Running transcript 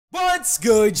What's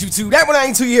good, YouTube?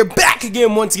 That192 here, back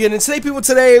again once again. And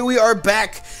today we are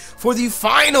back for the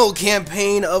final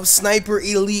campaign of Sniper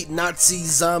Elite Nazi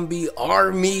Zombie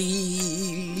Army.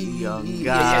 Young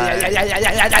guy.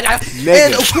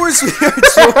 And of course we are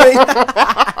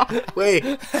joined. Wait,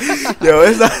 yo,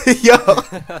 it's not yo.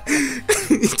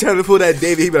 He's trying to pull that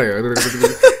Davey. He be like.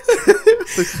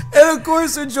 And of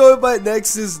course we're joined by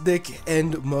Nexus, Nick,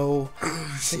 and Mo.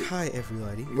 Say hi,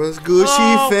 everybody. What's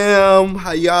Gucci, fam?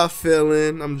 How y'all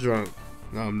feeling? I'm drunk.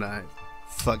 No, I'm not.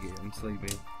 Fuck it, I'm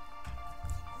sleeping.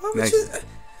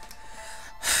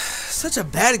 Such a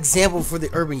bad example for the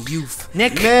urban youth.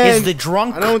 Nick Man, is the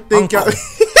drunk I don't think uncle.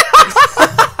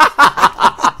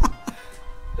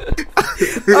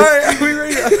 Alright, are we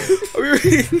ready? Are we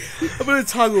ready? I'm gonna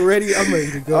toggle ready. I'm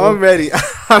ready to go. I'm ready.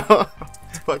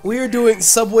 We are doing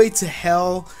Subway to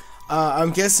Hell.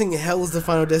 I'm guessing Hell is the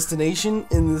final destination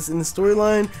in the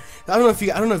storyline. I don't know if you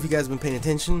guys have been paying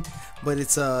attention, but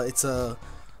it's like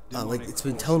it's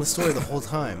been telling the story the whole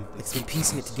time. It's been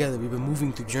piecing it together. We've been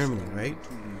moving through Germany, right?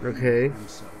 Okay.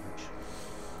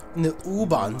 In the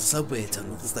U-Bahn subway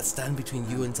tunnels that stand between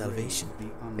you and salvation.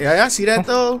 Yeah, I see that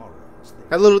though.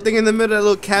 That little thing in the middle, that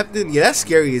little captain. Yeah, that's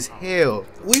scary as hell.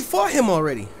 We fought him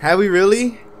already. Have we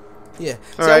really? Yeah.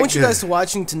 So I want you guys to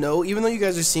watching to know, even though you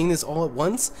guys are seeing this all at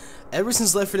once, ever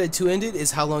since Left 4 Dead 2 ended is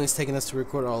how long it's taken us to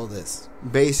record all of this.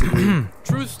 Basically.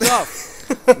 True stuff.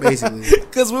 Basically.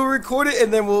 Because we'll record it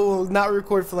and then we'll not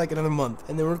record for like another month.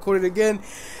 And then we'll record it again.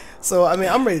 So, I mean,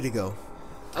 I'm ready to go.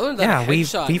 Yeah, we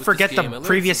forget the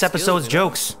previous episode's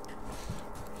jokes.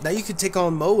 Now you could take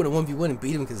on Mo in a 1v1 and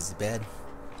beat him because it's bad.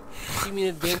 You mean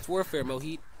Advanced Warfare,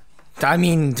 Mohit? I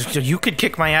mean, you could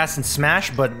kick my ass in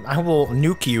Smash, but I will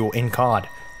nuke you in COD.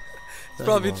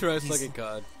 Probably trash like a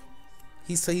COD.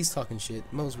 He's talking shit.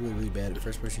 Mo's really bad at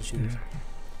first-person shooters.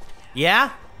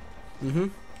 Yeah? Mm-hmm.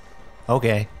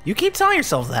 Okay. You keep telling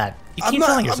yourself that. You keep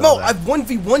telling yourself no, that. I've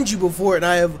 1v1'd you before, and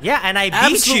I have and I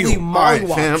beat you. Alright,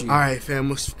 fam. Alright, fam.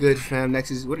 What's good, fam?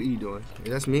 Nexus, what are you doing?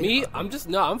 That's me? Me? I'm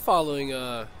following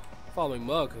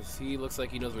Mo, because he looks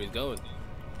like he knows where he's going.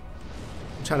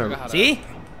 I'm trying to... See?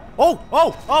 Oh!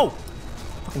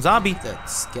 Fucking zombie. That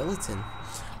skeleton.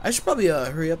 I should probably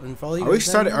hurry up and follow you.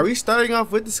 Are we starting off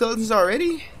with the skeletons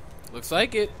already? Looks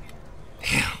like it.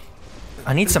 Damn.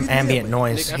 I need some ambient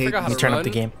noise. Nick, I forgot how to turn run. up the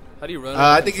game. How do you run?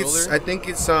 I think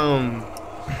it's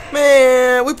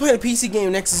Man, we playing a PC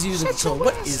game. Nexus using control.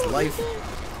 What is life?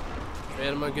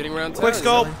 Man, am I getting around town? Quick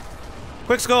scope.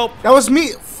 Quick scope. That was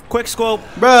me. Quick scope.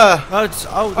 Bruh.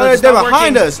 Oh, they're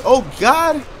behind us. Oh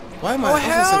God. Why am I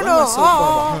so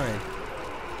far behind?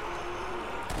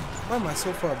 Why am I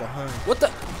so far behind? What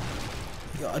the?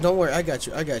 Yo, don't worry, I got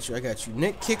you.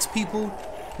 Nick kicks people.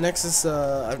 Nexus,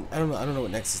 I don't know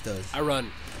what Nexus does. I run.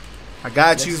 I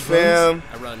got you, fam.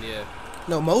 I run, yeah.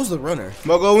 No, Mo's the runner.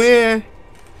 Mo, go in.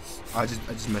 I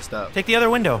just messed up. Take the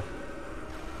other window.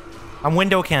 I'm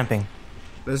window camping.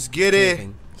 Let's get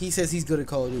it. He says he's good at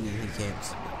Call of Duty and he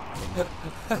camps.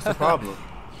 What's the problem?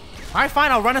 Alright,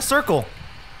 fine, I'll run a circle.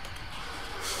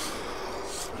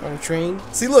 On a train.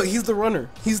 See, look, he's the runner.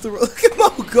 Look at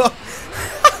Mo go.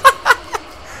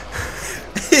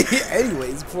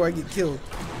 Anyways, before I get killed.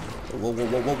 Whoa.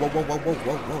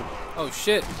 Oh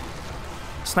shit.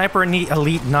 Sniper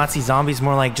Elite Nazi Zombies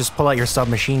more like just pull out your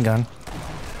submachine gun.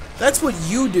 That's what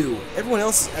you do. Everyone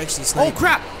else actually snipes. Oh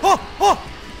crap! Oh!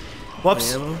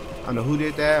 Whoops. I don't know who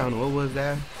did that. I don't know what was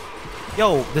that.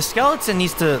 Yo, the skeleton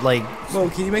needs to like. Mo,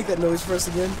 can you make that noise for us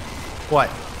again? What?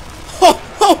 Ho!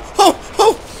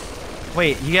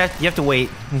 Wait, you have to wait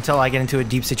until I get into a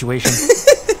deep situation.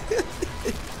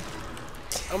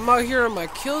 I'm out here on my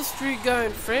kill streak, guy,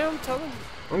 fam. Tell him.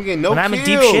 I'm getting no kills. I'm in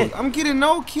deep shit. I'm getting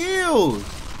no kills.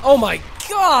 Oh my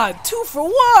God! 2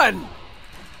 for 1.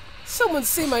 Someone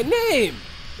say my name.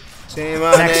 Say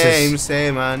my name.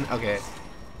 Say my. Okay.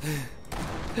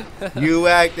 You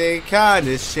acting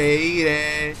kinda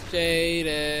shady,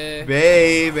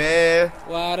 baby.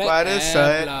 Why the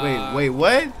sun? Wait,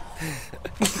 what?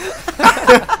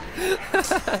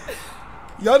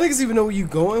 Y'all niggas even know where you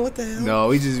going? What the hell?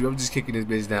 No, I'm just kicking this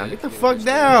bitch down. Get the fuck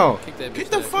down. Get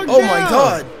the fuck down. Oh my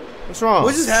God. What's wrong?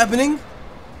 What is happening?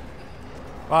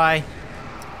 Bye.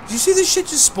 Did you see this shit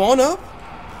just spawn up?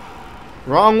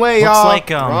 Wrong way, Looks y'all. like,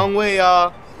 wrong way,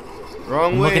 y'all.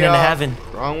 Wrong way, looking into heaven.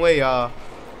 Wrong way, y'all.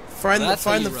 Find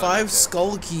the 5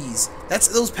 skull keys. That's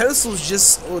those pedestals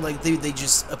they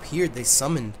just appeared. They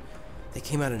summoned. They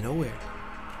came out of nowhere.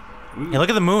 Yeah, look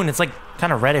at the moon. It's like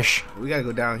kind of reddish. We gotta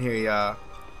go down here, y'all.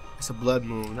 It's a blood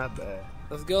moon. Not bad.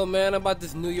 Let's go, man. About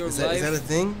this New York life. Is that a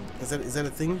thing? Is that a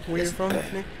thing where you're from, Nick?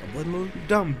 A blood moon? You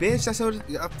dumb bitch. That's what.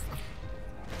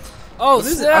 Oh,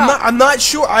 Listen, snap. I'm not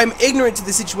sure. I'm ignorant to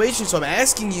the situation, so I'm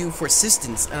asking you for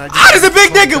assistance. And I just There's a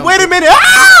big nigga. Wait a minute.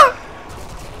 Ah!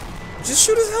 Just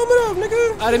shoot his helmet off,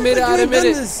 nigga. I'd admit it, Like, you I'd ain't admit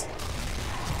done it. this.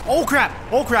 Oh crap!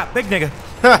 Oh crap! Big nigga.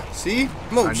 See?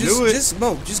 Mo, I knew it.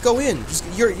 just go in. Just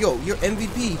your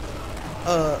MVP.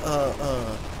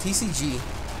 TCG.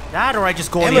 That or I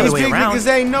just go Emma, the other These way big around. niggas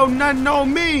ain't know nothing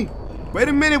on me. Wait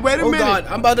a minute. Wait a Oh minute. God,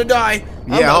 I'm about to die.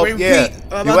 Yeah, I'm about what to happened?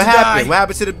 die. What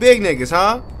happened to the big niggas,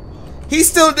 huh? He's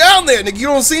still down there, nigga. You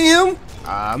don't see him?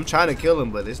 I'm trying to kill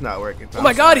him, but it's not working. Oh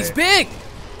my God, he's big.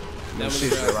 No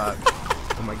shit, Sherlock.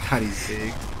 Oh my God, he's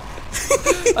big.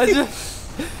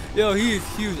 Yo, he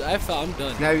is huge. I'm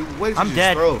done. Now, what did you I'm just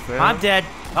dead. throw, fam? I'm dead.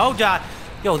 Oh God.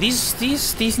 Yo, these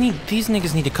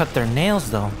niggas need to cut their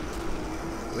nails though.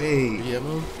 Wait. Yeah,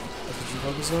 Mo. That's what you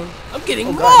focus on? I'm getting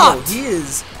Oh God, mocked. yo,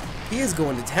 he is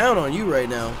going to town on you right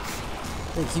now.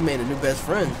 I think he made a new best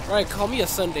friend. All right, call me a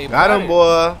Sunday. Got him,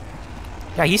 boy.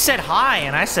 Yeah, he said hi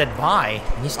and I said bye.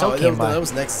 And he still Oh, came by. that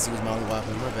was Nexus. He was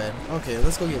mollywopping. My bad. Okay,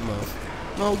 let's go get Mo.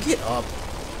 Mo, get up.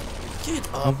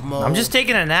 Get up, Mo. I'm just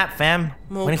taking a nap, fam.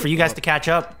 Mo, Waiting for you guys to catch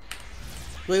up.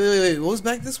 Wait. What was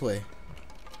back this way?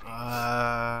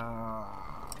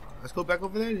 Let's go back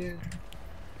over there, yeah.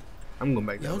 I'm going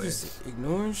back that Y'all way. just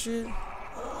ignoring shit?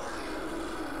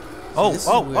 Oh, This is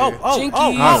oh, weird. oh, oh, Jinkies.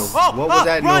 oh, oh, What was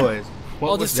that run. noise? What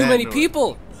Oh, was there's too that many noise?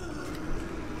 people.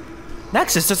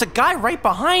 Nexus, there's a guy right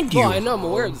behind you. Oh, I know. I'm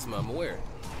aware of this, man. I'm aware.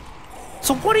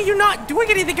 So what are you not doing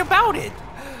anything about it?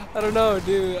 I don't know,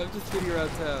 dude. I'm just getting around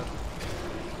town.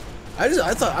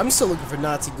 I thought I'm still looking for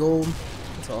Nazi gold.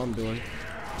 That's all I'm doing.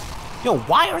 Yo,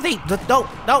 why are they? No.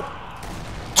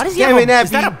 Why does he Damn have it, a,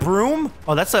 is that a Nappy. broom?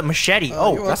 Oh, that's a machete. Oh,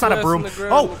 Oh, you're that's Get not a your ass broom. on the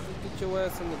ground. Oh, Get your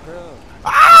ass on the ground.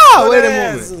 Ah! Wait a That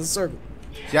ass moment. in a circle.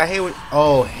 Y'all hear what?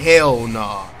 Oh, hell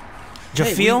nah. did you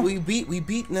Hey, feel? we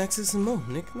beat Nexus and Mo.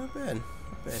 Nick, not bad.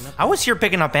 Not bad. I was here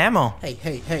picking up ammo,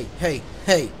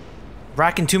 Hey.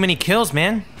 racking too many kills,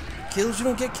 man. Kills, you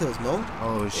don't get kills, Mo.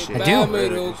 Oh, shit. I do.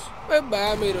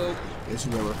 Bye, Middle. This is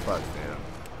never fucked, man.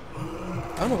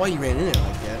 I don't know why you ran in there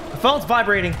like that. The phone's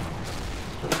vibrating.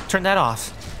 Turn that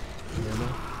off.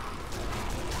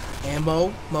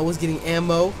 Ammo. Mo was getting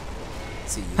ammo.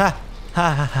 See you. Ha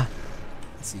ha.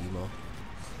 See you, Mo.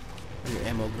 Your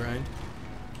ammo grind.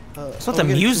 It's not the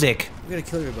music. We gotta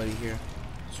kill everybody here.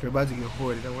 So we're about to get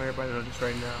hoarded. Don't worry about it. This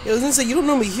right now. Yeah, I was gonna say you don't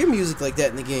normally hear music like that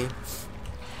in the game.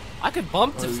 I could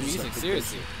bump to Oh, this you music, suck at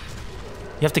seriously.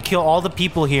 You have to kill all the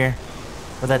people here,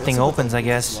 or that thing What's up with opens, I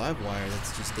this guess. Live wire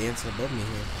that's just dancing above me here.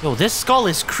 Yo, this skull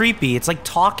is creepy. It's like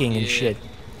talking and Yeah. shit.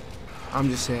 I'm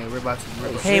just saying, we're about to.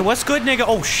 Hey, what's good, nigga?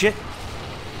 Oh shit.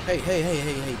 Hey,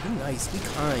 be nice, be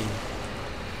kind.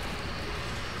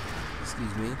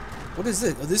 Excuse me. What is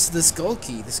it? Oh, this is the skull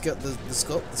key. The skeleton? The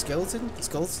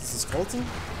skeleton?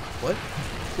 What?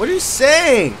 What are you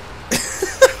saying? The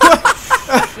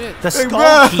Hey, skull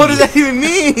bro, key. what does that even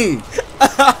mean?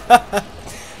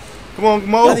 Come on,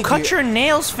 Mo. I think Cut your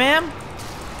nails, fam.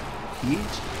 Peach?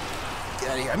 Get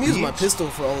out of here. I'm using my Peach? pistol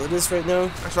for all of this right now.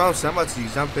 That's what I'm saying. I'm about to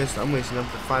use. I'm pissed. I'm wasting up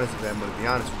the finest of that, but to be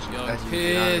honest with you. Young that's just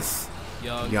being honest. Piss.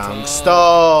 Young Young Tug.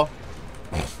 Stall.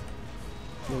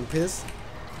 You piss?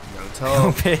 Young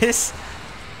Oh, Toe. piss.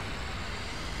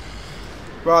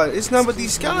 Bro, it's none but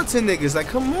these skeleton niggas. Like,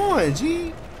 come on,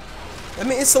 G. I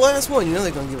mean, it's the last one. You know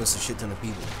they're gonna give us a shit ton of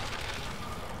people.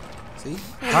 See?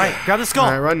 All right, grab the skull.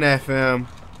 Alright, run that, fam.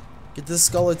 Get the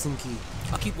skeleton key.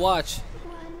 I'll keep watch.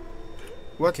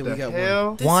 What Okay, the we got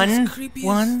hell? This One. is creepy as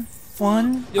Yo,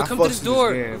 I come to fucks this with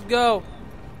door. this game. Let's go.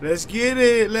 Let's get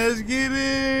it. Let's get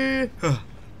it.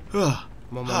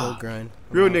 I'm on my little grind.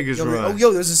 Real niggas Yo, run. oh,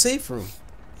 yo, there's a safe room.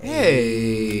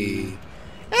 Hey.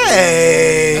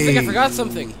 Hey. I think I forgot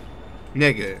something.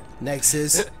 Nigga.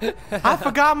 Nexus. I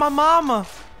forgot my mama.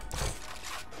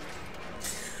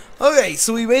 Okay,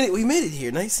 so we made it. We made it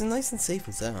here, nice and safe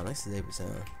and sound. Nice and safe and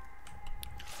sound.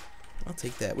 I'll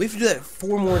take that. We have to do that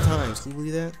 4 more times. Can you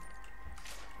believe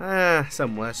that?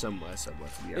 Somewhat.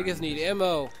 Niggas need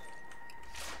ammo.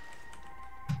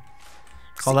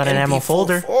 Call that an ammo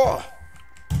folder. Oh.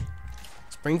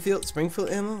 Springfield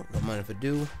ammo. Don't mind if I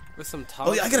do. With some top.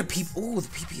 Oh yeah, I got a peep. Oh, the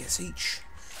PPSH.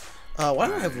 Why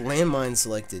don't I have landmine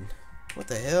selected? What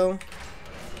the hell?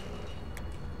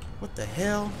 What the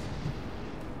hell?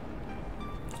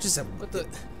 Just a, What the?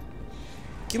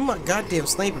 give me my goddamn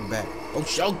sniper back.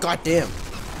 Oh goddamn.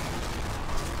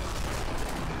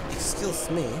 Excuse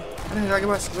me.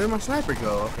 Where'd my sniper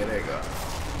go? Okay, there you go.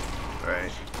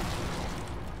 Alright.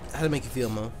 How'd it make you feel,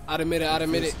 Mo? I'd admit it. I'd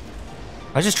admit it.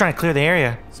 I was just trying to clear the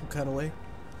area. Some kind of way?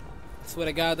 I swear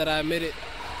to God that I admit it.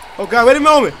 Oh god, wait a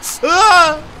moment.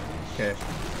 Ah! Okay.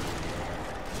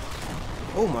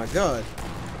 Oh my god.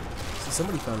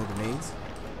 Somebody found the grenades.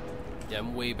 Yeah,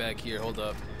 I'm way back here. Hold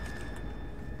up.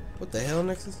 What the hell,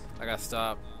 Nexus? I got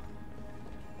stopped.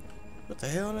 What the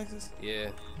hell, Nexus? Yeah.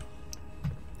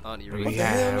 On your What the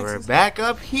hell, We're Nexus? back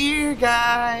up here,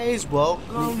 guys.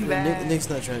 Welcome back. Nick's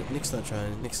not trying to stop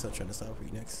for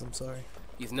you, Nexus. I'm sorry.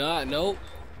 He's not. Nope.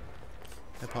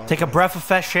 I apologize. Take a breath of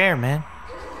fresh air, man.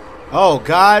 Oh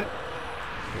God.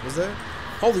 What was that?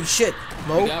 Holy shit.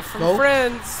 Mo. We got from Mo.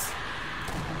 friends.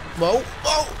 Mo.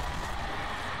 Mo.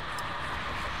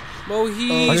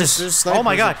 Mohi. I just- There's oh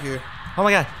my snipers God. up here. Oh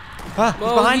my God. Ah, he's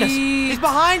behind us. Mohi. He's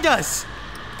behind us.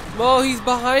 Mo, he's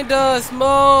behind us.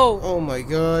 Mo. Oh my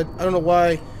God. I don't know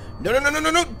why. No.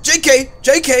 JK.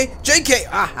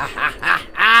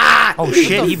 Ah. Oh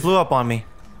shit, he blew up on me.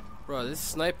 Bro, this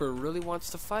sniper really wants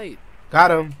to fight.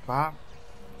 Got him. Bob.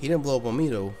 He didn't blow up on me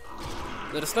though.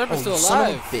 No, the sniper's Oh, still son of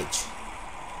a alive. bitch.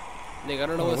 Nick, I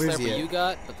don't know Oh, what where's sniper he at? you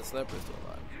got, but the sniper's still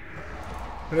alive.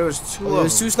 There was two of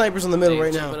There's them. 2 snipers in the middle Yeah, right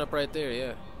he's now. jumping up right there,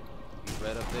 yeah. He's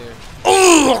right up there.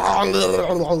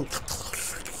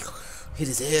 Hit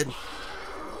his head.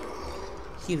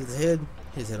 Hit his head.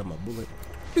 Hit his head on my bullet.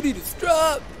 You need to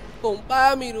strap. Don't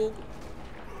buy me though.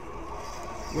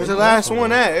 Where's the last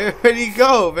one at? Where'd he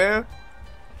go, man?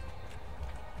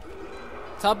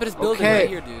 Top of this building Okay, right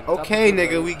here, dude. Top of okay, this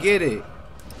building nigga, we right get it.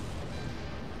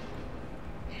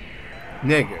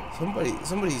 Nigga.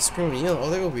 Somebody's screaming and yelling. Oh,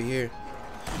 they're over here.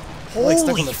 Like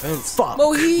stuck on the fence. fuck.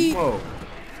 Mohi. Whoa.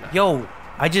 Yo,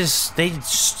 they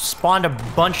spawned a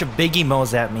bunch of big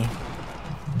emos at me.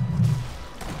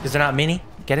 Is it not mini?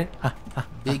 Get it?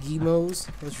 Big emos?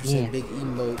 What you're saying? Big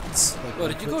emotes. Like Bro,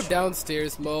 did you go Twitch?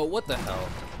 downstairs, Mo? What the hell?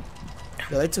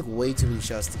 Yo, I took way too many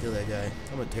shots to kill that guy.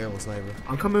 I'm a terrible sniper.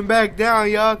 I'm coming back down,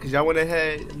 y'all, because y'all went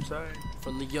ahead. I'm sorry.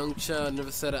 From the young child,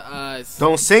 never set of eyes.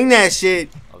 Don't sing that shit.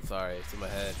 I'm sorry, it's in my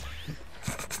head.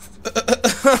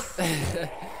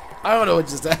 I don't know what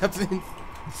just happened.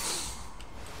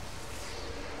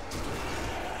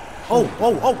 Oh,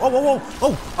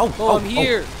 Oh, I'm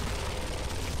here.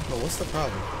 Oh, what's the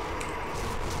problem?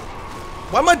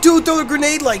 Why my dude throw a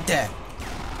grenade like that?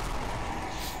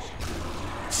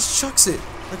 Just chucks it.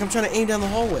 Like I'm trying to aim down the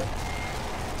hallway.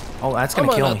 Oh, that's I'm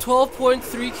gonna on kill a me.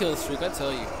 12.3 kill streak, I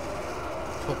tell you.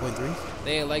 12.3?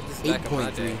 They ain't like this back in my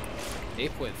 8.3. day.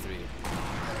 8.3.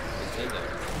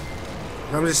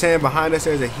 Nintendo. I'm just saying, behind us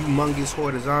there's a humongous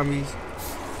horde of zombies.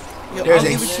 Yo, There's I'll a,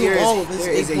 give it to you all of this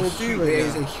there is a 8.3 right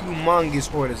there's now. a humongous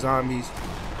horde of zombies.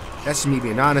 That's just me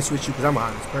being honest with you, because I'm an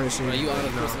honest person. Bro, you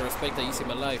honest know. person, I respect that. You saved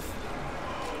my life.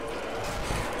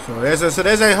 So there's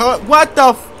a what the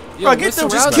f? Yo, Bro, we're get them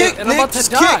just surrounded kick, and I'm about to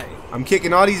just die. kick. I'm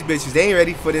kicking all these bitches. They ain't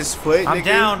ready for this foot. I'm nigga.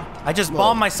 down. I just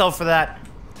bombed myself for that.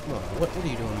 Come on, what are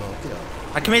you doing, Mo? Get out.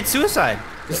 I committed suicide.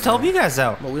 Just help you guys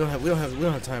out. Mo, we don't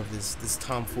have time for this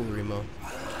tomfoolery, Mo.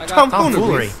 I got,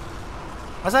 Tomfoolery.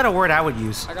 How's that a word I would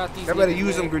use? I got these. I better niggas,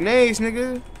 use man. them grenades,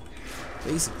 nigga.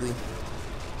 Basically.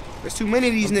 There's too many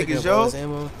of these I'm picking niggas, up all yo. this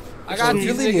ammo. I got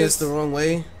You're these leading us niggas. the wrong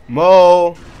way.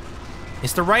 Mo.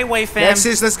 It's the right way, fam.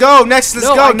 Nexus, let's go. Nexus, let's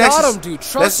No, go. I got Nexus. him, dude.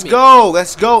 Trust let's me. go.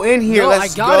 Let's go in here. No,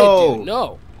 let's I got go. it, dude.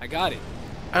 No, I got it.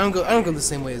 I don't go the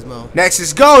same way as Mo.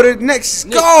 Nexus, go. Nexus,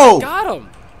 Nick, go. I got him.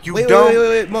 You Wait, don't.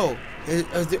 wait, Mo.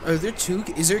 Are there two?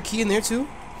 Is there a key in there too?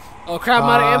 Oh crap! I'm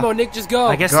out of ammo. Nick, just go.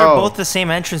 I guess Go. they're both the same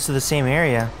entrance to the same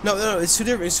area. No, it's two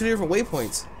different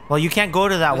waypoints. Well, you can't go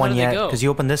to that Where one do they yet go? because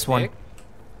you opened this one.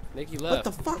 Nick, you What left.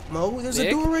 the fuck, Mo? There's Nick?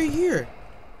 a door right here.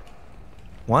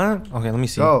 What? Okay, let me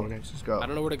see. Go. Nexus, go. I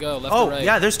don't know where to go. Left Oh, or right?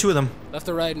 yeah, there's two of them. Left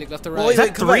or right, Nick. Left or Well, right. wait, Is that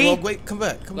wait, come back, three? Mo. Wait, come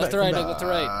back. Come Left back. or right, come Nick. back. Left or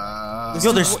right. There's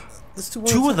Yo, two- there's there's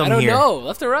two of them I don't here. know.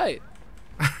 Left or right?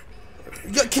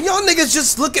 Yo, can y'all niggas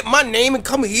just look at my name and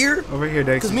come here? Over here,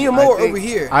 Nexus. 'Cause me and Mo I are think- over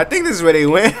here. I think this is where they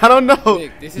went. I don't know.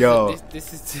 Nick, this is Yo.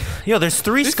 this is. Yo, there's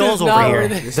three This skulls is not over where here.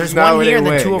 they- This There's is not one where here they and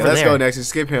then went. two over Let's there. go, Nexus.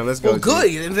 Skip him. Let's go. Well, good.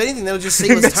 If anything, that'll just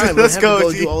save us Nexus, time. We let's don't have to go,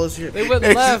 go G. do all this shit. They went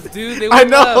Nexus. left, dude. They I went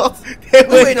know. left. They We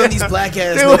went- waiting on these black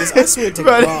ass they niggas. I went- swear to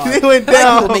bro, God. they went Black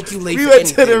down. people make you late We for went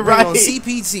to anything. the Bring on right.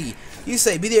 CPT. You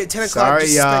say be there at 10 o'clock. Sorry,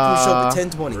 Just expect me to show up y'all. at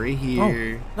 10:20. We're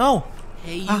here. No.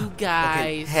 Hey, you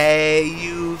guys. Hey,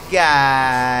 you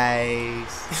guys.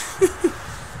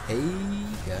 Hey,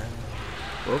 guys.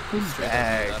 Welcome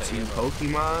back to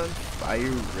Pokemon Fire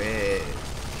Red.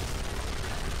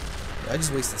 I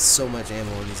just wasted so much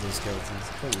ammo on these little skeletons.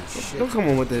 Holy shit. Don't come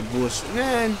on with that bullshit,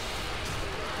 man.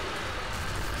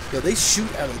 Yo, they shoot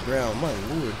out of the ground. My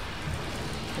lord.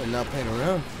 They're not playing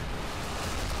around.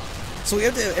 So we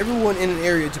have to have everyone in an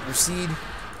area to proceed.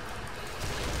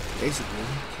 Basically,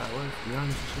 that's how it works, to be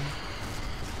honest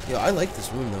with Yo, I like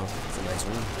this room though. It's a nice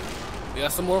room. We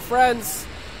got some more friends.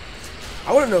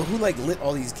 I want to know who like lit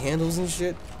all these candles and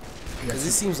shit. Because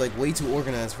this seems like way too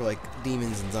organized for like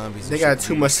demons and zombies. They got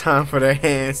too much time for their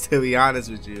hands, to be honest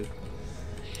with you.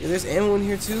 Yeah, there's ammo in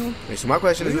here too. Wait, so my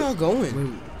question Where is, y'all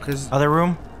going? Other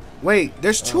room? Wait,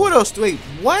 there's two of those. Wait,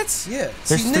 what? Yeah.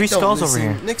 There's See, 3 Nick don't skulls over listen.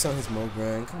 here. Nick's on his mo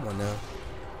grind. Come on now.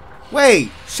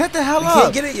 Wait, shut the hell We up.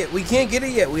 can't get it yet. We can't get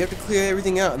it yet. We have to clear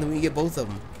everything out, and then we get both of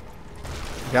them.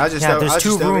 Yeah, there's I'll 2 just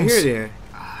over rooms. here then.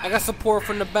 I got support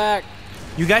from the back.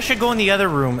 You guys should go in the other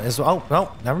room as well. Oh,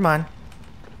 well, never mind.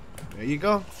 There you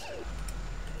go.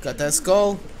 Got that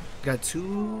skull. Got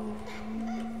 2.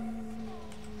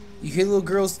 You hear little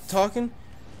girls talking?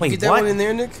 Wait, Get that what? one in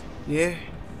there, Nick? Yeah.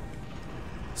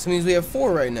 So it means we have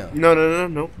 4 right now.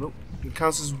 No. It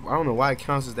counts as, I don't know why it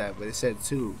counts as that, but it said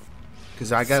 2.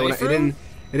 Because I got Safe it room?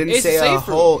 didn't It's say a a safe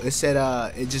room. hole. It said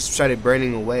it just started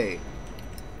burning away.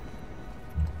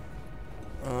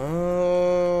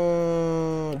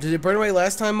 Did it burn away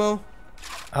last time, Mo?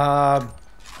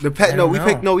 The pet I no,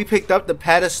 don't know. we picked up the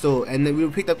pedestal and then we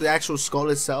picked up the actual skull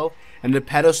itself and the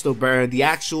pedestal burned. The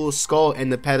actual skull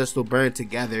and the pedestal burned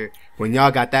together when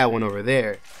y'all got that one over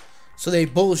there. So they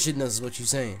bullshitting us is what you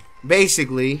saying.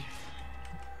 Basically.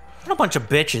 What a bunch of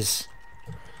bitches.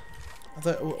 I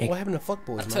thought, what happened to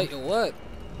fuckboys, I man? tell you what.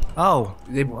 Oh.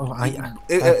 It, Well,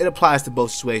 it applies to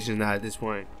both situations now at this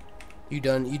point. You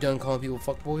done calling people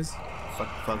fuckboys?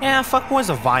 Fuck. Yeah, fuckboy's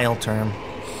a vile term.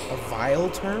 A vile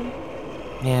term?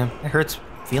 Yeah, it hurts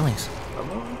feelings.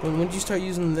 When did you start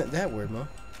using that word, Mo?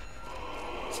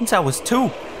 Since I was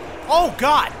 2. Oh,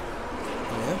 God!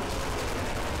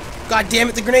 Yeah. God damn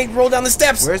it, the grenade rolled down the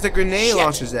steps! Where's the grenade Shit.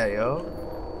 launchers at, yo?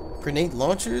 Grenade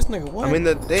launchers? Nigga, what? I mean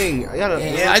the thing.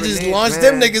 yeah, I just launched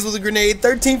them niggas with a grenade.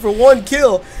 13 for 1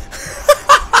 kill.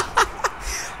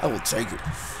 I will take it.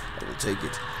 I will take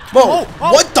it. Mo, Oh,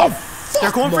 what the fuck,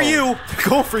 They're going for Mo? you! They're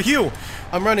going for you!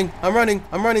 I'm running.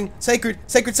 Sacred,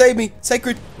 save me.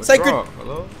 Sacred. What's Sacred. wrong?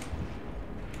 Hello?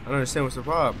 I don't understand what's the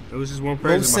problem. It was just one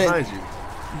person sent- behind you.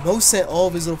 Mo sent all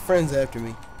of his little friends after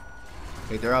me.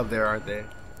 Hey, they're out there, aren't they?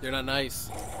 They're not nice.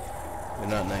 They're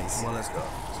not nice. Come on, let's go.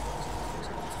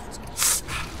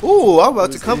 Ooh, I'm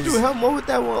about to come through. Help more with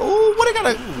that one. Ooh, what I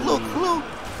got a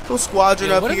little squadron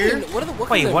Yeah, up what are here. they- what are the- what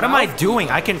Wait, can what their am I mouth doing?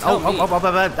 do? I can. Tell me.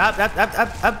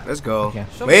 Up. Let's go. Okay.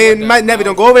 Show me Wait, what my that Nappy,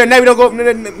 don't mouth- go over there. Nappy, don't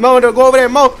go. Mo, don't go over there.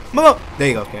 Mo. There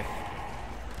you go. Okay.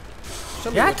 show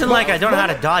me You're what acting their like I mouth don't know how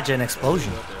do. to dodge an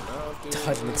explosion.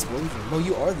 Dodge an explosion. Mo,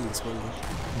 you are the explosion.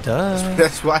 Duh.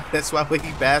 That's why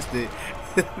he passed it.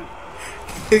 It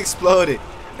exploded.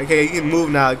 Okay, you can move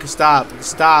now. You can stop.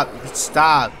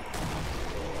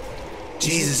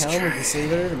 Jesus Christ. Christ. The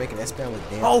sailor to make an S-bound with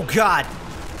damn. Oh, God!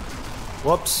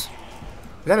 Whoops.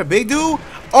 Is that a big dude?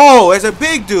 Oh, it's a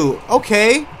big dude.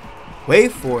 Okay.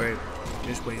 Wait for it.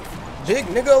 Just wait for it. Big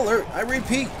nigga alert. I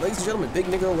repeat, ladies and gentlemen, big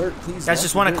nigga alert. Please. You guys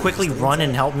just want to quickly run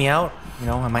and help me out? You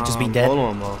know, I might just be dead. Hold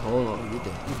on, Mo. Hold on. You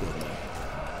dead.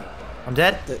 I'm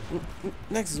dead?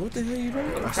 Nexus, what the hell are you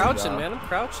doing? I'm crouching, man. I'm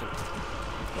crouching.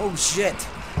 Oh shit.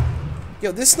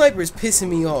 Yo, this sniper is pissing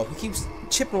me off. He keeps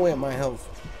chipping away at my health.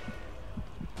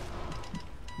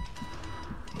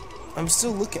 I'm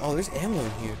still looking. Oh, there's ammo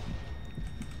in here.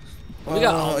 We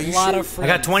got are a you lot sure? of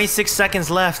friends. I got 26 seconds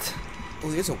left.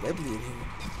 Oh, there's a Webley in here.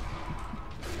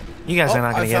 You guys Oh, are not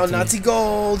I gonna get found to me. Nazi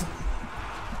gold.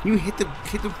 You hit the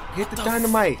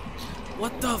dynamite.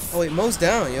 What the f? Oh wait, Mo's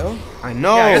down, yo. I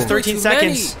know. Yeah, I got Too 13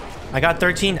 many. seconds. I got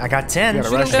 13. I got 10. You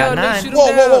gotta I rush got him down, 9. Nick,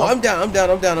 Whoa. I'm down.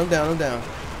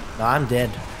 No, I'm dead.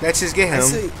 Let's just get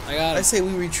him. I got I him. say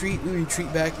we retreat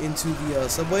back into the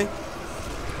subway.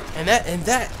 And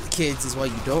that, kids, is why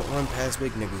you don't run past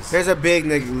big niggas. There's a big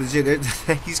nigga, legit.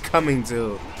 He's coming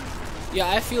too. Yeah,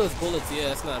 I feel his bullets. Yeah,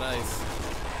 that's not nice.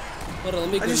 Hold on,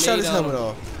 let me I just shot his grenade helmet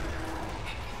on him.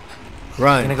 off.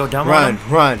 Run. Gonna go dumb on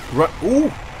run. him? Ooh.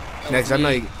 That Next, was I know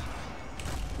me. you.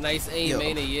 Nice aim, Yo.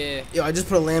 man. Yeah. Yo, I just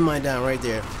put a landmine down right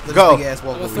there. Let Go. this big ass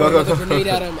walk I'm gonna over. throw Go, another go. grenade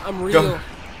at him. I'm real. Go.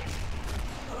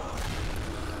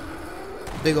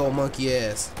 Big old monkey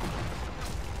ass.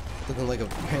 Looking like a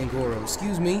pangoro.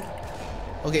 Excuse me.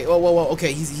 Okay, whoa.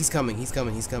 Okay, he's coming. He's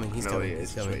coming. No, he's yeah, coming.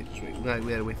 it's straight. We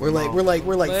gotta wait for We're like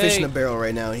Wait. fish in a barrel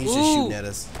right now, and he's just Ooh. shooting at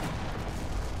us.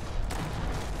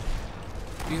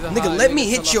 He's a Nigga, hot let me nigga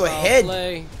hit till your I foul head.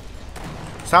 play.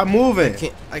 Stop moving.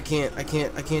 I can't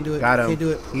do it. Got I him. can't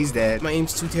do it. He's dead. My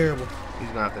aim's too terrible. He's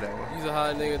not after that one. He's a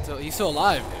hot nigga till he's still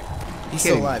alive, Nick. He's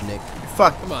Kidding. still alive, Nick.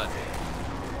 Fuck. Come on.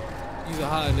 He's a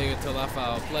hot nigga till I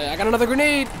foul play. I got another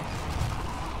grenade.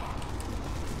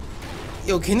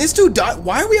 Yo, can this dude die?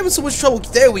 Why are we having so much trouble?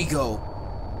 There we go.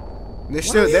 They're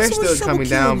Why are we having so much still trouble coming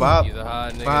down, killing Bob. He's a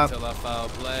hot nigga Bob. till I foul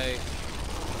play.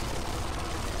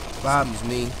 Bob. Excuse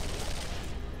me.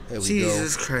 There we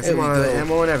Jesus go. Christ. There I'm we out of go.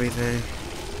 ammo and everything.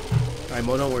 Alright,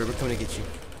 Mo, don't worry. We're coming to get you.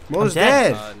 Mo's I'm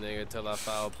dead. dead. Nigga, till I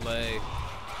foul play.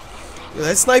 Yo,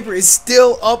 that sniper is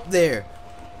still up there.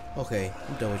 Okay,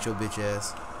 I'm done with your bitch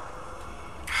ass.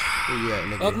 Where you at,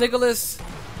 nigga? Up, Nicholas.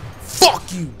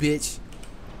 Fuck you, bitch.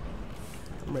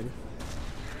 I'm ready.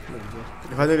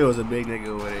 If I knew there was a big nigga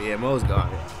over there, yeah, Mo's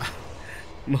gone.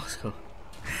 Mo's gone.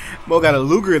 Mo got a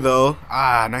Luger though.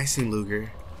 Ah, nice and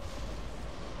Luger.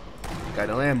 Got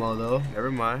no ammo though.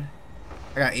 Never mind.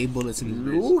 I got 8 bullets in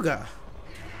this bitch. Luga.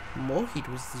 Mohit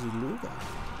was the Luga.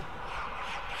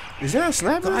 Is that a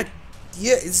sniper? God,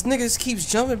 yeah, this nigga just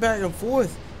keeps jumping back and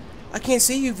forth. I can't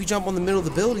see you if you jump on the middle of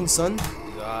the building, son.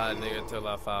 God, nigga, till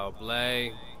I foul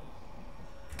play.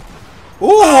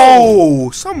 Ooh,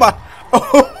 somebody.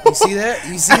 You see that?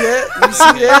 You see that? You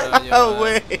see that? Oh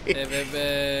wait. Hey,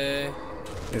 baby.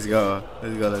 Let's go.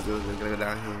 Let's go. Let's go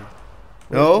down here.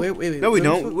 No, Wait. no, we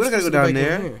don't. We're not gonna go down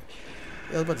there. Yeah,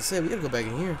 I was about to say we gotta go back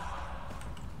in here.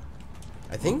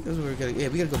 I think that's what we're gonna. Yeah,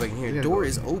 we gotta go back in here. Door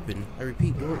is open. I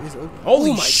repeat, door is open.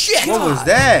 Holy my shit! What was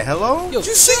that? Hello? Yo, Did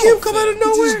you see him come out of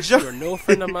nowhere? You're no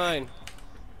friend of mine.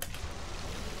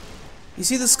 You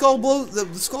see the skull blow?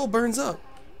 The skull burns up.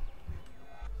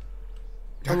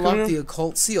 Unlock the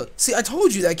occult seal. See, I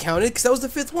told you that counted because that was the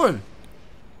 5th one.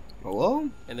 Hello?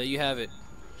 And there you have it.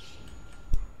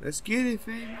 Let's get it,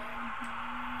 fam.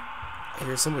 I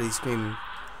hear somebody screaming.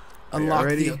 Unlock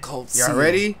the occult seal. Y'all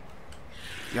ready?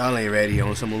 Y'all ain't ready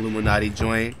on some Illuminati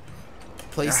joint.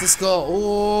 Place the skull.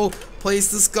 Oh,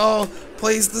 place the skull.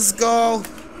 Place the skull.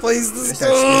 Place the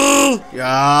skull.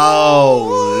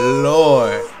 Yo,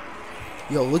 Lord.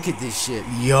 Yo, look at this shit.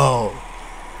 Yo.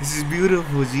 This is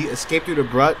beautiful, G. Escape through the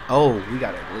brut. Oh, we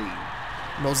gotta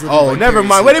leave. Oh, never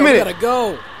mind. Wait a minute. We gotta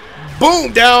go.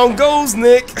 Boom, down goes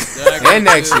Nick. And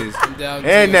Nexus.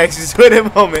 And Nexus. Wait a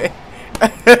moment.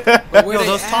 Yo,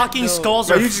 those talking skulls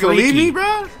Bro, are you just gonna leave me,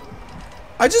 bro?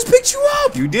 I just picked you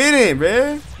up. You didn't,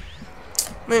 man.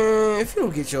 Man, if you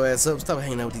don't get your ass up, stop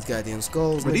hanging out with these goddamn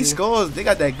skulls. But these skulls, they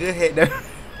got that good head.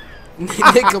 Nick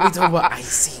gonna be talking about, I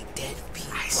see dead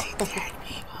people. I see dead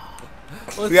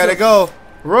people. We gotta go.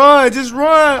 Run, just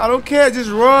run. I don't care,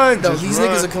 just run. No, just these run.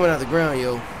 niggas are coming out the ground,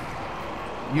 yo.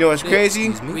 You know what's crazy?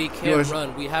 We can't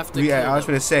run. We have to. I was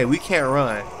gonna say we can't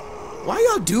run. Why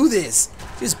y'all do this?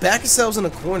 Just back yourselves in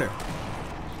a corner.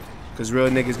 Cause real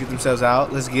niggas get themselves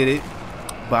out. Let's get it.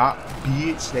 Bop,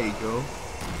 bitch. There you go.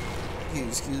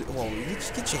 Excuse. Whoa,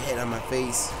 get your head out of my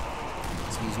face.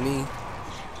 Excuse me.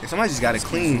 Hey, somebody just got a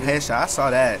clean headshot. I saw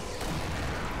that.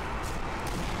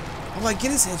 I'm like,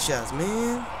 get his headshots,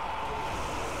 man.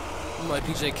 My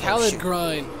DJ Khaled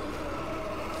grind.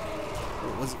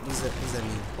 What does that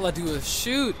mean? All I do is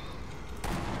shoot.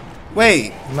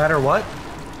 Wait, No matter what.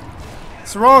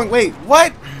 it's wrong. Wait,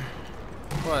 what?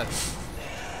 What?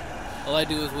 All I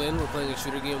do is win. We're playing a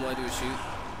shooter game. All I do is shoot.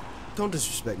 Don't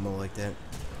disrespect Mo like that.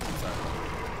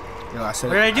 Yo, I said.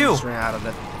 What did I do? just ran out of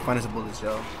the finest bullets,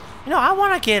 yo. You know, I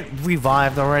want to get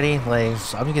revived already. Like,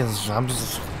 I'm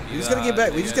just. We just gotta get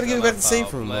back. We just gotta get back to the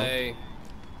safe room, though.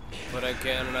 Put a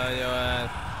cannon on your ass.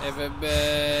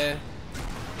 Everybody.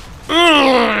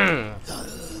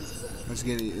 Let's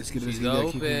get it. Let's get it. Let's She's get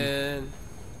it. Keep it. open.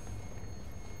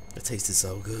 It tasted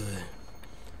so good.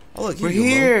 Oh look, We're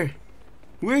here.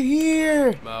 We're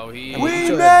here. Mohi. We We Get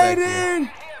your made ass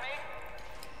back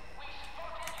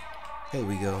it. Here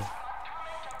we go.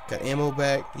 Got ammo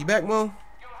back. You back, Mo?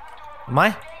 Am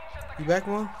I? You back,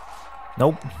 Mo?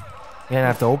 Nope. You're gonna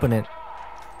have to open it.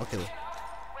 Okay.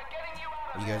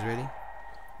 You guys ready?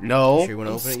 No. Sure you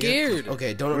wanna open it yet? Scared.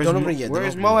 Okay, don't open it yet.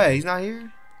 Where's Don't Mo open at? He's not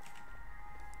here.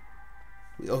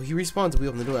 it. Oh, he respawned till we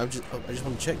open the door. I just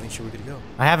want to check, make sure we're good to go.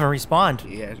 I haven't respawned.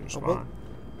 Yeah, it's respond. well.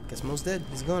 Guess Mo's dead.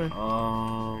 He's gone.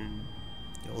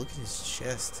 Yo, look at his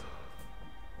chest.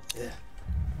 Yeah.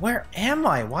 Where am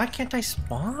I? Why can't I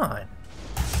spawn?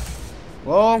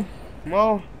 Well,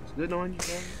 Mo, it's good knowing you,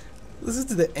 man. Listen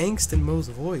to the angst in Mo's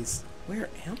voice. Where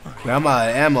am I? Man, I'm out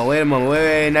of ammo. Wait a moment.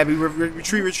 Wait. Nappy,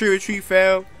 retreat,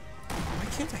 fam. Why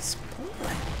can't I spawn?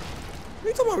 What are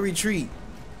you talking about retreat?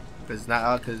 Cause it's not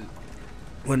out. Cause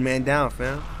one man down,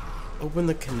 fam. Open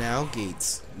the canal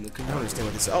gates. I don't understand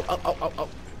what this is. Oh.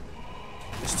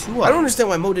 There's two. I don't understand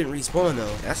why Mo didn't respawn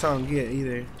though. That's how I don't get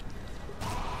either.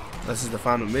 This is the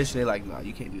final mission. They like, no,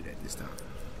 you can't do that this time.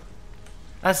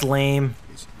 That's lame.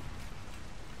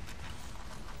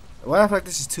 Why I feel like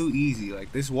this is too easy?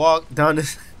 Like this walk down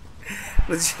this.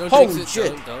 Don't Holy jinx it.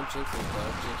 shit. Don't jinx it.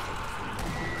 Don't jinx it.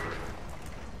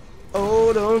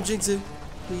 Oh, don't jinx it.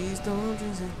 Please don't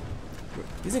jinx it.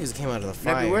 These niggas came out of the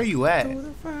fire. Nappy, where you at? Through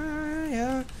the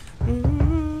fire.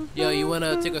 Yo, you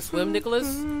wanna take a swim, Nicholas?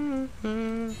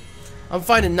 I'm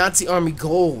finding Nazi army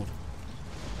gold.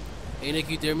 Hey Nick,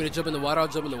 you dare me to jump in the water? I'll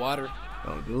jump in the water.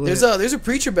 Don't do it. There's a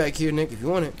preacher back here, Nick. If you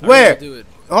want it. Where? Do it.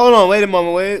 Hold on, wait a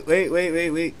moment.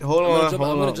 Wait. Hold on, I'm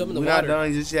gonna jump in the We're water. not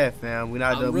done just yet, fam. We're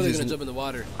not done. I'm really gonna jump in the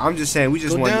water. I'm just saying, we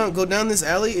just won. Go down this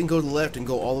alley and go to the left and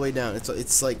go all the way down.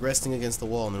 It's like resting against the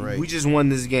wall on the right. We just won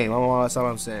this game. That's all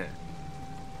I'm saying.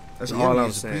 That's all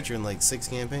I'm saying. Preacher in like 6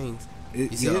 campaigns. You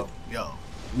see it? Yo,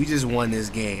 we just won this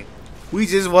game. We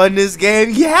just won this game.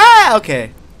 Yeah.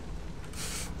 Okay.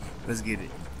 Let's get it.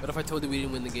 What if I told you we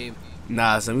didn't win the game?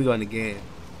 Nah, son, we go in the game.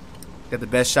 Got the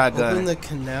best shotgun. Open the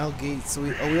canal gate. So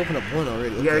we opened up one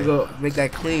already. We gotta go make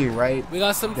that clean, right? We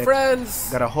got some friends.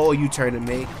 Got a whole U-turn to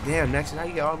make. Damn, next now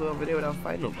you get all the way over there without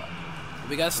fighting nobody.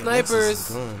 We got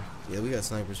snipers. Yeah, we got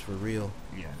snipers for real.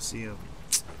 Yeah, see him.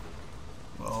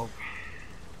 Well,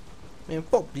 man,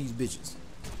 fuck these bitches.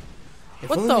 If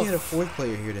What only the we had a 4th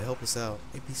player here to help us out,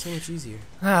 it'd be so much easier.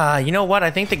 You know what? I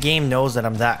think the game knows that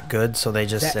I'm that good, so they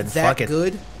just said, fuck it.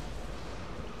 Good?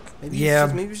 Maybe Yeah.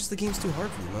 maybe it's just the game's too hard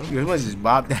for you, man. somebody just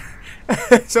bopped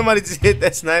that. Somebody just hit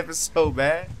that sniper so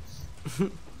bad.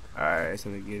 Alright, so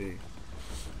we get it.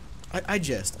 I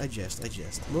jest.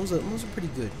 Mo's are pretty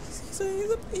good.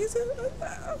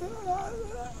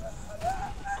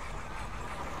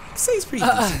 He's pretty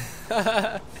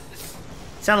decent.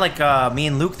 Sound like me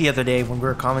and Luke the other day when we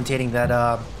were commentating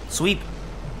that sweep.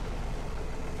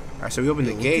 Alright, so we open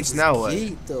the Look at gates, this now what?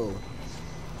 gate, though.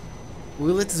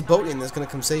 We let this boat in that's gonna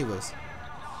come save us.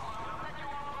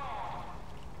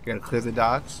 We gotta clear the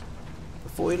docks.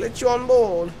 Before we let you on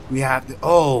board. We have to.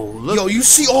 Oh, look. Yo, you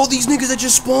see all these niggas that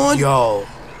just spawned? Yo.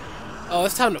 Oh,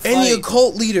 it's time to fight. Any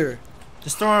occult leader.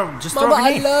 Just throw him. Mama,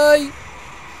 I love you.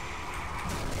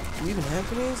 Do we even have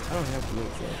grenades? I don't have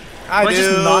grenades yet. I But do. just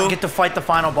not get to fight the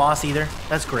final boss either.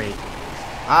 That's great.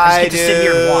 I just get to sit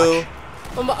here and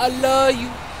watch. Mama, I love you.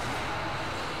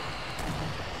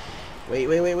 Wait.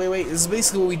 This is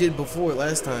basically what we did before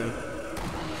last time.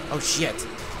 Oh shit.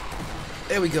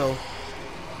 There we go.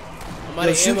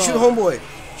 Yo, shoot homeboy.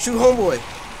 Shoot homeboy.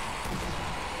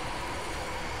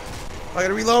 I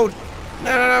gotta reload.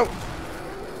 No.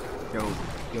 Yo,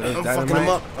 I'm fucking him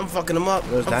up. I'm fucking him up.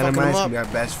 Those dynamites, we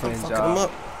got best friends, I'm fucking him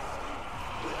up.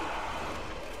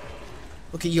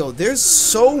 Okay, yo, there's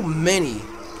so many.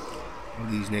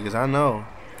 These niggas, I know.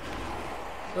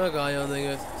 Fuck all y'all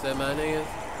niggas. Is that my niggas?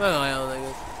 Fuck all y'all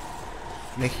niggas.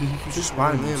 Nick, he just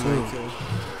spotted me too.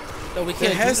 No, we can't.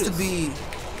 There has do to this. be.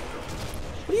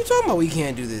 What are you talking about? We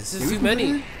can't do this. This is too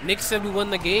many. Nick said we won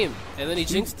the game, and then he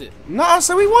jinxed it. No,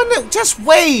 so we won it. Just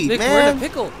wait, Nick, we're man. in a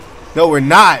pickle. No, we're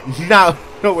not.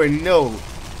 No, we're not.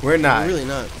 We're really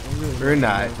not. We're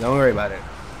not. Don't worry about it.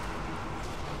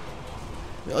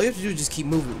 All you have to do is just keep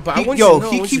moving. But I want Yo, you to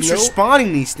know, he keeps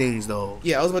respawning these things though.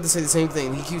 Yeah, I was about to say the same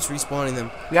thing. He keeps respawning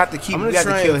them. We have to keep. I'm We gonna have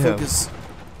to try kill and him. focus.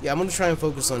 Yeah, I'm gonna try and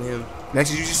focus on him.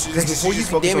 Next, you just Before you can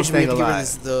focus on damage me, staying you have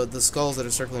to get rid alive. of the skulls that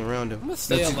are circling around I'm him. gonna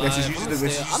stay Let's- alive. let's I'm just gonna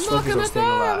focus stay- on I'm not gonna staying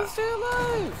die. I'm alive. gonna stay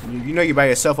alive. You know you're by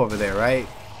yourself over there, right?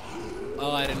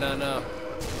 Oh, I did not know.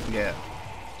 Yeah.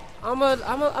 I'ma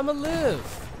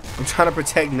live. I'm trying to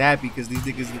protect Nappy because these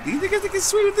niggas can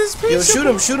swing with this piece. Yo,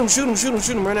 shoot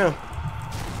him right now.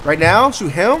 Right now?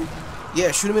 Shoot him?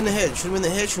 Yeah, shoot him in the head. Shoot him in the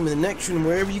head. Shoot him in the neck. Shoot him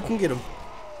wherever you can get him.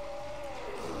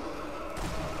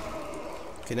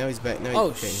 Okay, now he's back. Now Oh,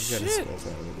 he's got his shit. skulls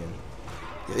on him again.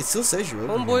 Yeah, it still says you're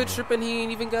open. Homeboy tripping. He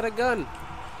ain't even got a gun.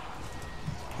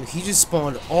 He just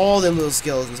spawned all them little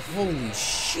skeletons. Holy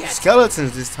shit.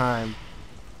 Skeletons this time.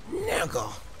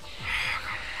 Nigga.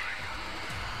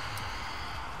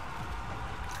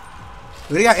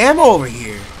 They got ammo over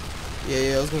here.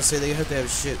 Yeah, I was gonna say they have to have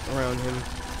shit around him.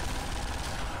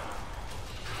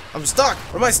 I'm stuck.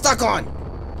 What am I stuck on?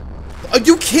 Are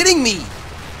you kidding me?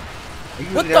 Are you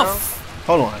What really the down?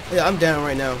 Hold on. Yeah, I'm down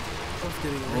right now.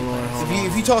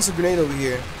 If you toss a grenade over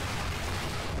here.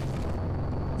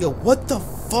 Yo, what the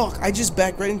fuck? I just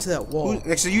backed right into that wall.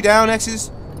 Nexus, are you down,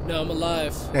 Nexus? No, I'm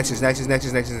alive. Nexus. I'm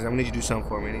gonna need you to do something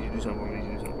for me.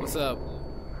 What's up?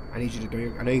 I need you to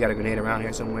do. I know you got a grenade around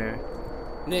here somewhere.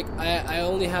 Nick, I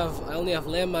only have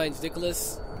landmines,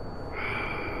 Nicholas.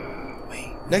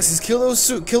 Wait. Nexus, kill those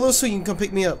so you can come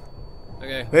pick me up.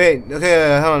 Okay. Wait.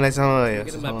 Okay. Hold on. Nexus. Hold on. I'm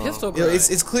getting my pistol. Yo, grind.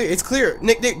 it's clear.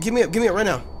 Nick, give me up right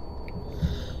now.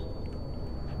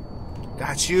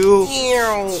 Got you.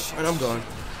 And I'm gone.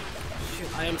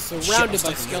 I am surrounded Shit, I'm by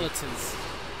stuck again. skeletons.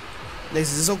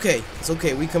 Nexus, it's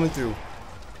okay. We coming through.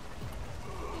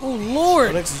 Oh Oh,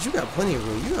 Lord! Nexus, you got plenty of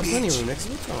room. Nexus.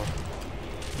 What's wrong?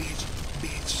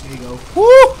 Bitch. There you go.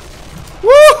 Woo!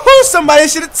 Woo! Somebody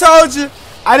should have told you.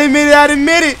 I didn't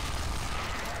admit it.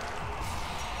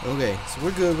 Okay, so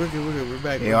we're good. We're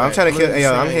back. Yo, I'm trying to kill.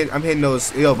 Yo, I'm hitting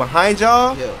those. Yo, behind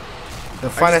y'all. Yo, The I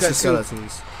financial just got two.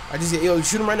 skeletons. I just get, yo,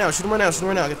 shoot him right now, shoot him right now, shoot him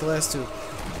right now. I get the last two.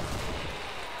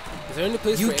 Is there any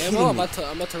place You for kidding ammo? I'm me?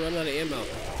 about to run out of ammo.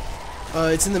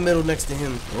 It's in the middle next to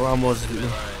him. We're almost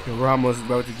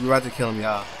about to kill him,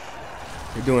 y'all.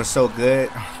 We're doing so good.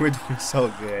 We're doing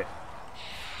so good.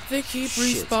 They keep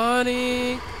Shit.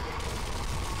 respawning.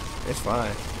 It's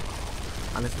fine.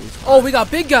 Honestly, it's fine. Oh, we got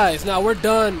big guys. Now we're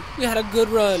done. We had a good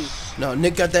run. No,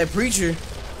 Nick got that preacher.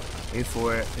 Wait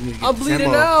for it. I need to get I'm this bleeding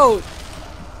ammo. out.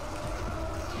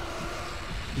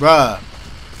 Bruh.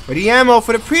 Where the ammo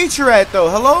for the preacher at, though?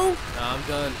 Hello? Nah, I'm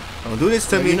done. Don't do this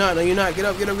to No, me. you're not. No, you're not. Get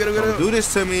up, get up, get up, get Don't up. do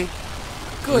this to me.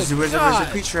 Good Where's the God.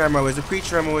 preacher ammo? Where's the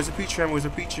preacher ammo? Where's the preacher ammo? Where's the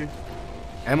preacher?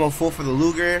 Ammo full for the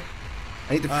Luger.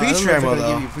 I need the I don't preacher know if ammo, they're gonna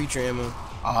though. give you preacher ammo.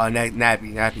 Oh,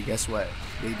 Nappy. Guess what?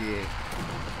 They did.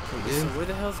 So where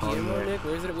the hell's the Oh, ammo, Lord. Nick?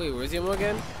 Where is it? Wait, where's the ammo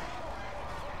again?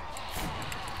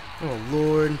 Oh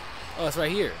Lord. Oh, it's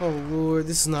right here. Oh Lord.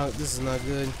 This is not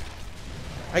good.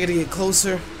 I gotta get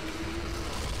closer.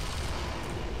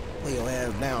 Lay your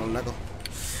ass down, knuckle.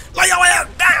 Lay your ass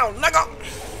down, knuckle.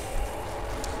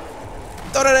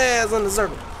 Throw that ass in the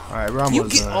circle. Alright, we're almost You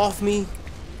get done. off me.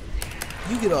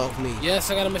 You get off me. Yes,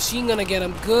 I got a machine gun again.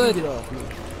 I'm You good. get off me.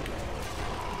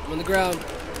 I'm on the ground.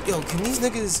 Yo, can these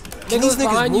niggas Niggas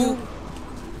behind move? you.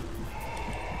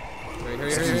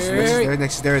 Hurry.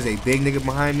 There is a big nigga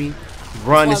behind me.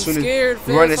 Run I'm as soon scared, as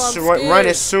fam, run I'm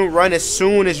as scared. run as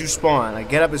soon as you spawn. Like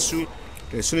get up as soon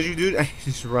as you do that,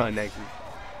 just run, nigga.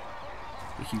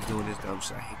 He keeps doing this dumb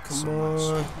shit. I hate this Come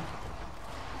so much. on.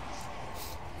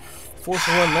 4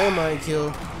 for 1 landmine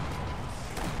kill.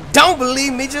 Don't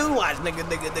believe me, just watch, nigga.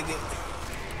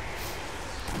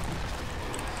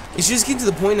 It's just getting to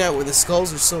the point now where the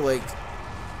skulls are so like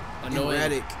Annoying.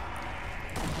 erratic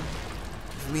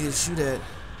for me to shoot at.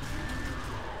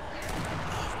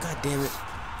 Oh, God damn it!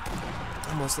 I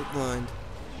almost looked blind.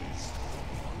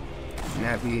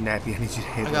 Nappy, I need you to hit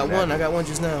him. I got one. Nappy. I got one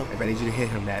just now. I need you to hit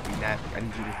him, Nappy. I need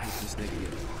you to hit this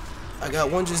nigga. I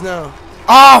got one just now.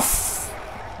 Off!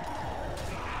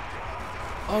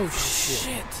 Oh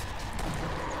shit.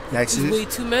 Next There's is way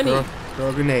too many. throw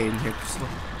a grenade in here.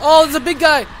 Oh, there's a big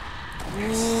guy.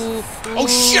 Ooh, Oh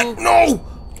shit! No!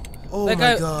 Oh That my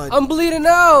guy, God! I'm bleeding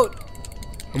out.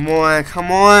 Come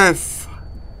on.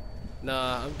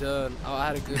 Nah, I'm done. Oh, I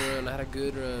had a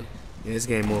good run. Yeah, this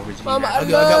game over, G. Mama, I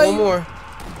got one more.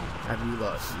 Nappy, you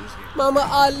lost in this game. Mama,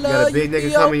 I You love got a big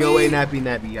nigga coming your way, B.O.B..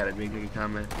 Nappy. You got a big nigga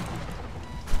coming.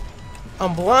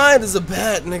 I'm blind as a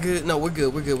bat, nigga. No, we're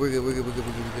good. We're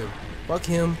good. Fuck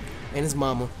him and his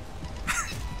mama.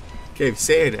 Can't be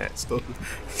saying that.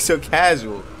 So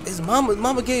casual. His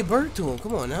mama gave birth to him.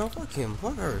 Come on now. Fuck him.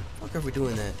 Fuck her for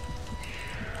doing that.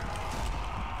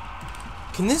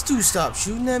 Can this dude stop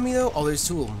shooting at me though? Oh, there's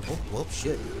two of them. Oh, well,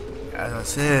 shit. As I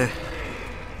said,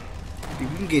 if you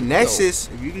can get Nexus,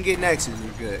 we're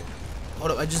good.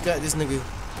 Hold up, I just got this nigga.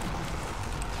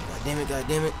 God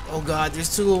damn it. Oh God,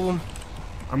 there's two of them.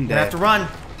 I'm Gonna have dead. to run.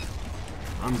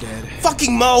 I'm dead.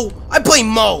 Fucking Mo! I blame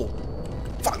Mo!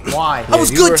 Fuck. Why? I was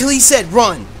you good were- till he said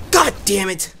run. God damn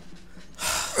it.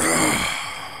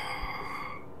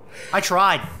 I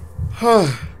tried.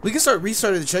 We can start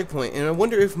restarting the checkpoint, and I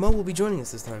wonder if Mo will be joining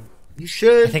us this time. You I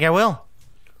should. think I will.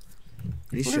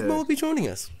 You I wonder if Mo will should. be joining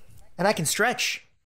us. And I can stretch.